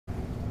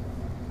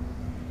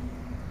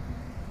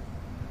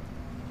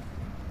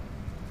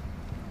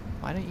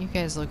Why don't you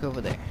guys look over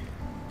there?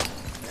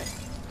 Hey,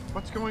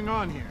 what's going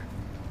on here?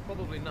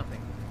 Probably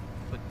nothing,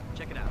 but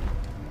check it out.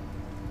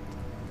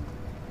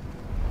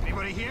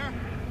 Anybody here?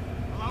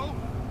 Hello?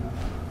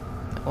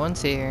 No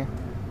one's here.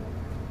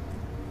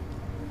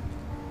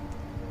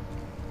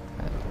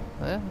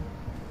 Well,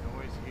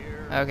 Noise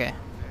here. okay.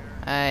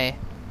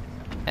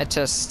 That's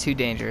just too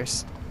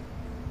dangerous.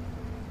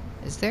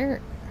 Is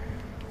there...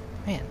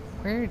 Man,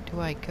 where do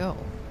I go?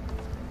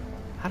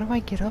 How do I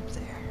get up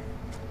there?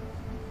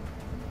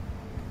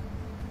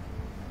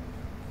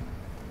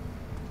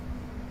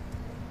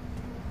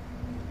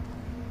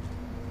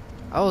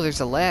 Oh, there's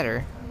a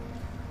ladder.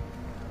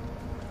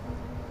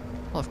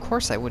 Well, of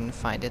course I wouldn't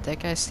find it. That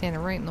guy's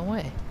standing right in the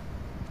way.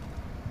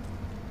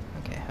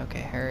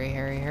 Okay,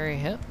 hurry,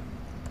 yep.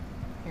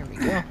 Here we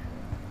go.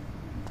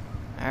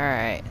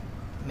 Alright,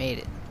 made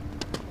it.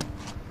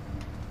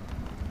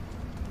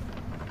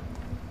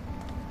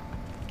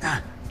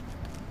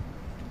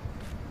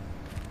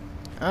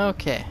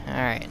 Okay,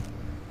 alright.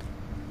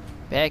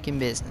 Back in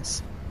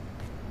business.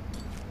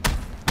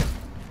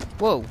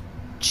 Whoa,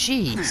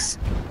 jeez.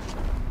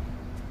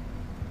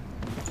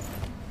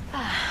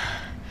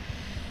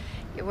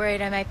 You're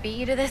worried I might beat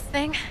you to this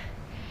thing?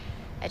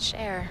 I'd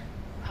share,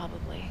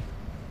 probably.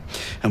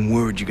 I'm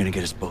worried you're gonna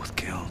get us both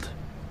killed.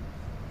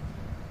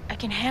 I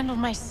can handle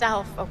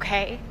myself,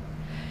 okay?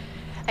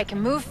 I can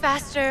move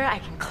faster, I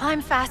can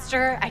climb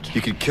faster, I can...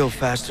 You could kill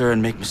faster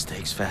and make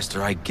mistakes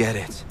faster, I get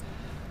it.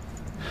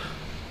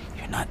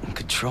 You're not in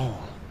control.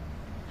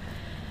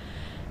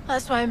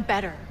 That's why I'm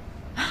better.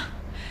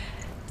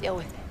 Deal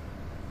with it.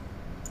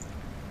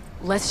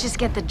 Let's just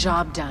get the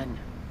job done.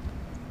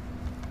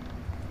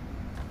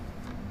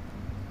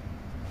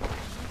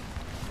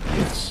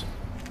 Yes.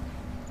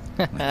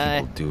 My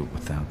people do it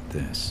without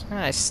this.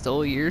 I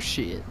stole your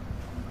shit.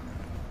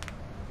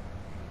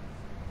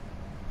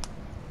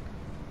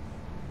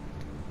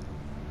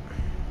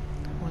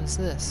 What is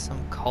this?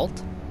 Some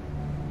cult?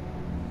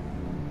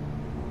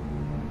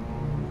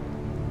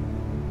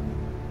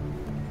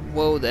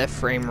 Whoa, that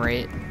frame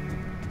rate.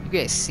 You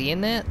guys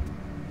seeing that?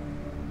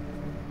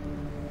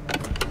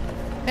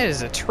 That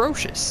is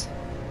atrocious.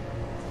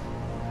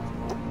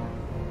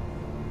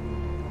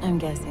 I'm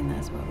guessing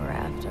that's what we're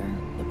after.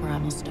 The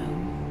primal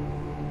stone.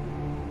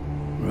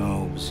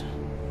 Robes.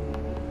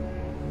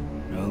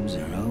 Robes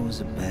are always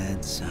a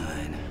bad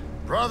sign.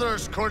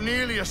 Brothers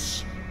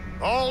Cornelius,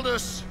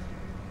 Aldous,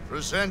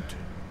 present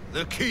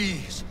the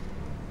keys.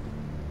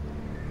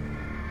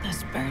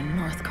 Let's burn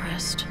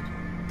Northcrest.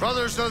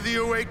 Brothers of the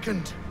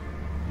Awakened,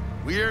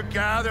 we are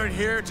gathered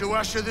here to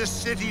usher this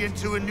city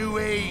into a new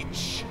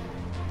age.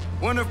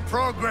 One of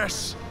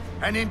progress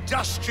and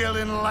industrial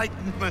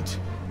enlightenment.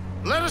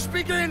 Let us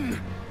begin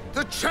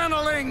the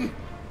channeling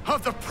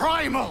of the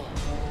primal.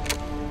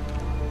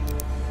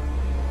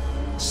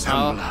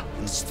 Samla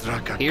and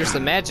Straka. Here's the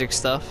magic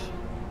stuff.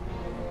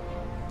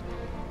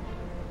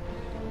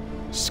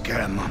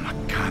 Skema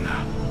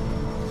Makana.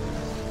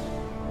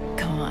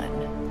 Come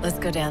on, let's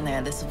go down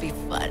there. This will be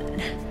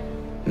fun.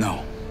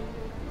 No.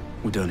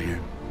 We're done here.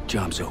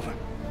 Job's over.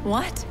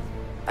 What?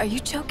 Are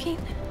you joking?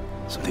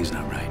 Something's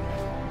not right.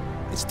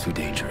 It's too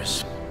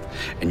dangerous.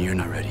 And you're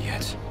not ready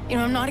yet. You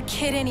know, I'm not a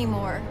kid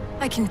anymore.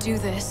 I can do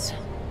this.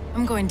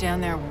 I'm going down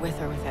there with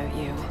or without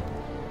you.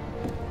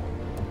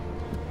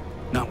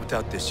 Not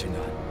without this, you're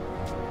not.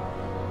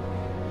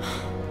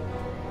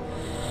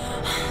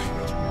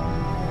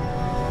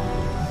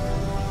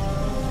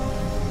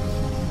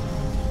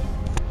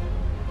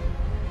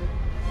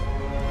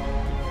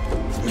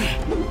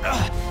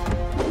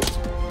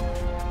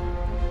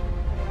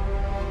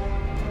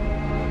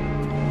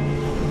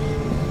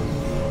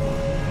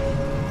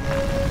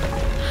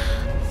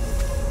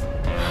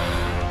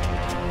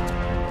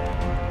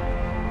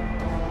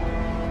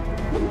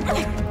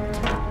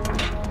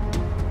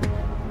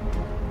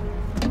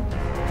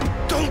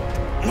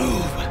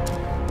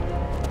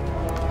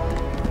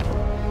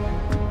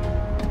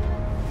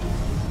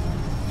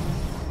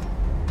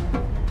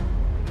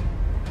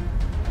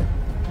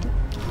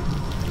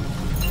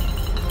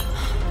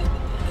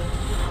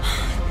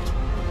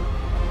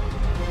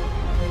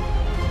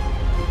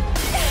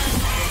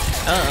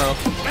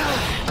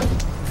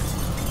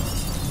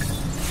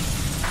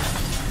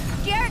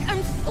 Garrett,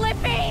 I'm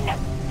slipping!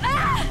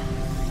 Ah!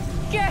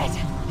 Garrett,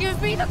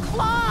 give me the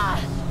claw!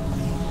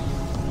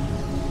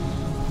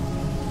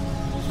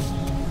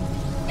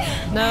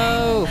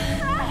 No!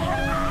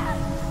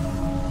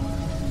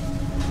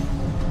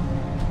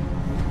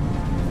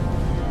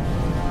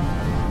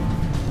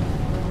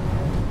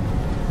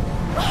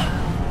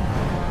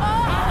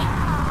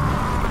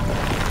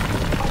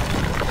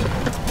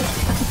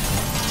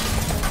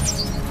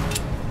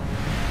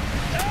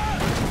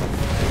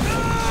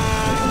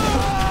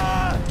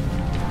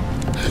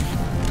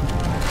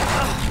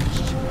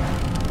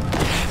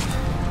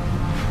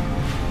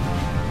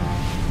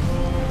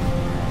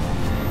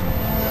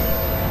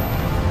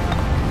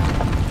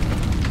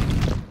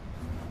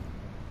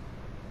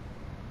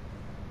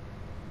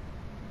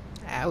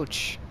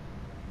 Ouch.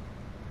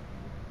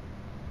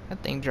 That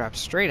thing dropped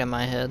straight on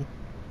my head.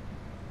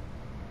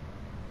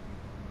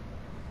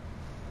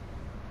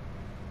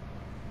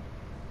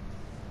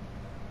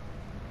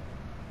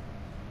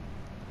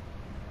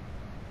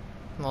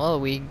 Well,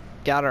 we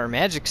got our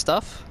magic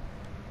stuff.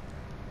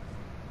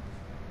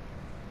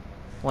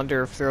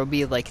 Wonder if there'll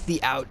be like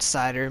the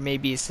outsider.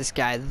 Maybe it's this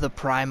guy, the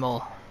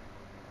Primal.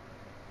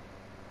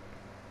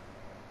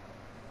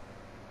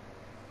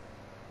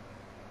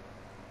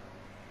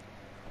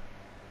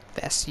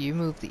 The faster you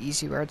move, the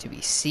easier you are to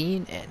be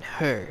seen and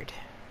heard.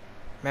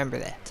 Remember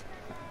that.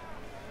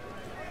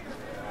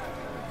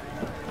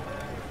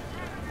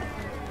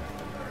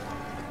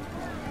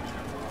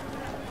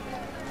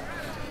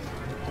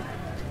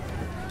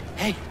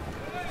 Hey!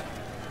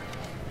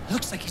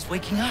 Looks like he's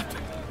waking up.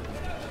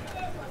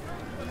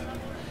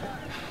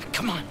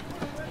 Come on.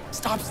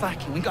 Stop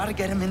slacking. We gotta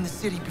get him in the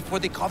city before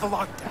they call the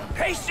lockdown.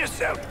 Pace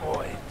yourself,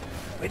 boy.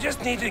 We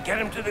just need to get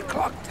him to the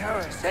clock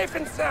tower, safe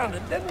and sound,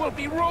 and then we'll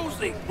be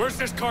rosy. Where's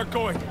this car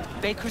going?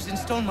 Baker's and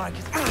Stone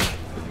Market.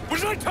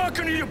 Was I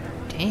talking to you?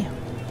 Damn.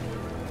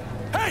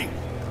 Hey!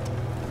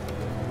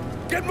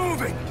 Get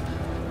moving!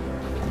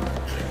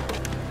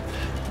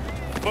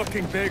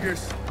 Fucking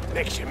beggars.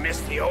 Makes you miss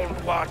the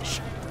old watch.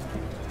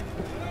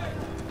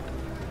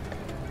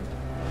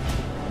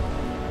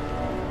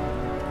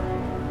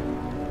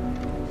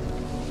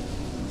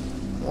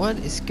 What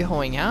is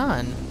going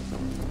on?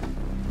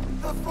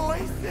 The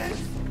voices!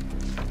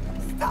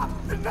 Stop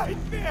the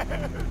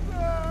nightmares!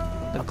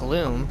 The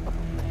gloom.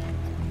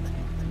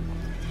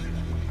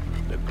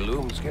 The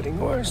gloom's getting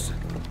worse.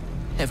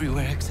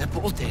 Everywhere except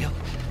Oldale.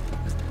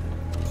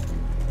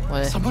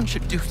 What? Someone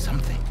should do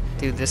something.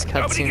 Dude, this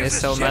Nobody cutscene gives is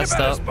a so shit messed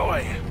about up. us,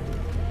 boy.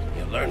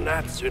 You'll learn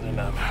that soon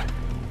enough.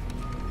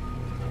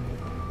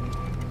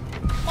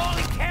 All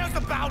he cares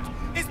about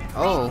is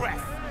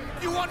progress!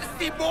 You want to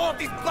see more of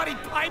these bloody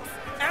pipes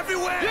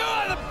everywhere? You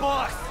are the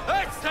boss!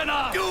 That's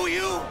enough! Do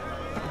you?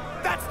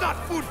 That's not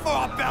food for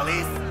our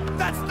bellies!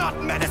 That's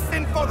not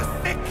medicine for the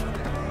sick!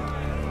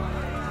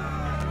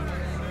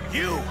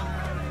 You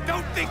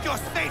don't think you're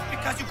safe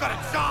because you got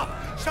a job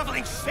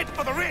shoveling shit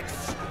for the rich!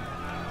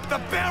 The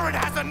Baron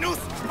has a noose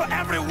for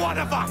every one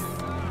of us!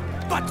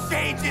 But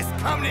change is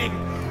coming!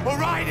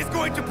 Orion is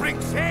going to bring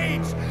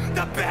change!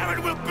 The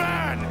Baron will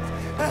burn!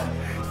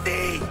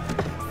 See?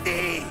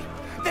 See?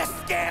 They're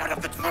scared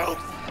of the truth!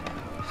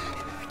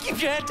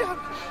 Keep your head down.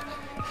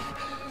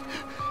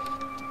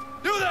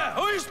 You there!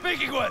 Who are you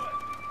speaking with?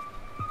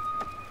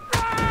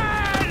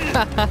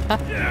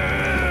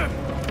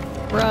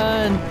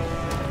 Run!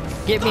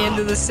 Get me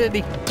into the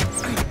city.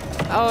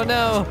 Oh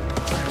no!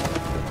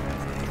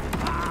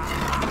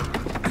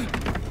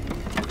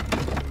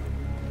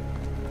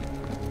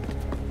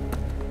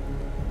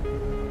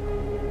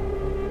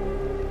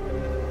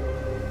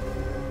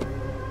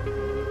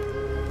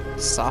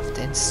 Soft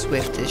and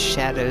swift as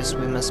shadows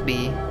we must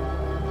be.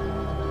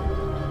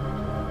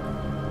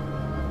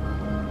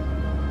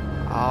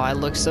 Oh, I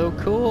look so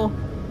cool.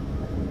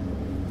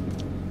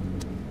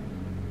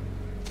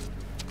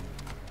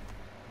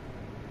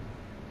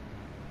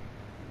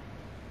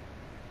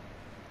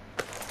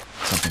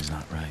 Something's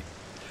not right.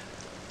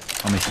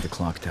 I'll make it to the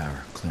clock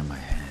tower, clear my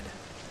head.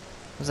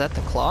 Was that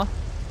the claw?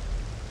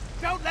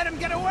 Don't let him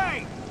get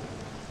away!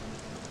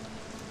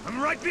 I'm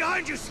right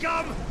behind you,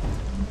 scum!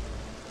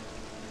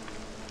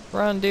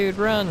 Run, dude,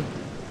 run.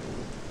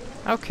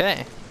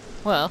 Okay.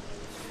 Well,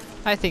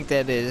 I think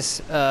that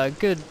is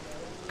good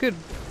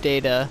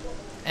day to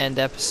end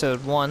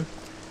episode 1.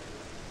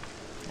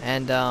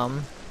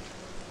 And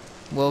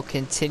we'll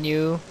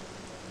continue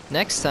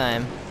next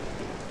time.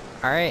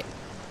 Alright.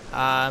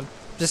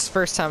 This is the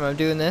first time I'm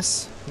doing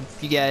this.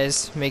 If you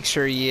guys make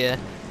sure you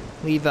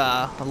leave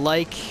a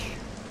like,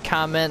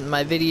 comment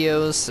my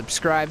videos,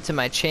 subscribe to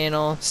my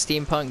channel,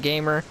 Steampunk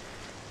Gamer.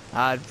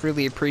 I'd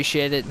really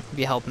appreciate it. It'd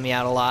be helping me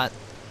out a lot.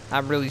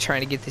 I'm really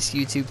trying to get this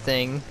YouTube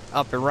thing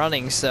up and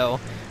running, so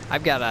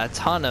I've got a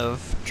ton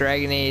of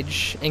Dragon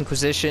Age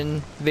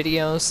Inquisition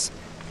videos,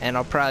 and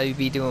I'll probably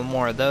be doing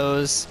more of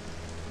those.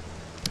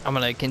 I'm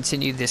gonna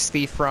continue this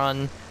Thief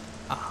run.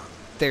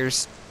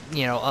 There's,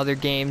 you know, other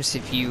games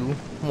if you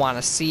want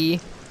to see,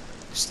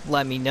 just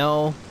let me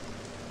know.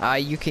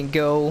 You can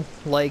go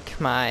like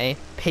my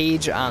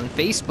page on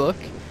Facebook.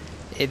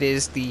 It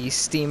is the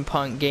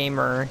Steampunk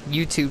Gamer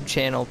YouTube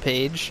channel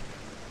page.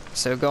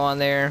 So go on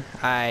there.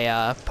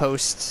 I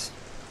post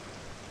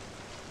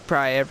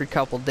probably every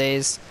couple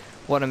days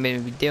what I'm going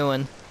to be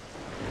doing.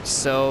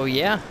 So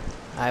yeah,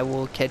 I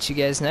will catch you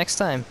guys next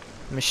time.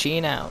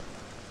 Machine out.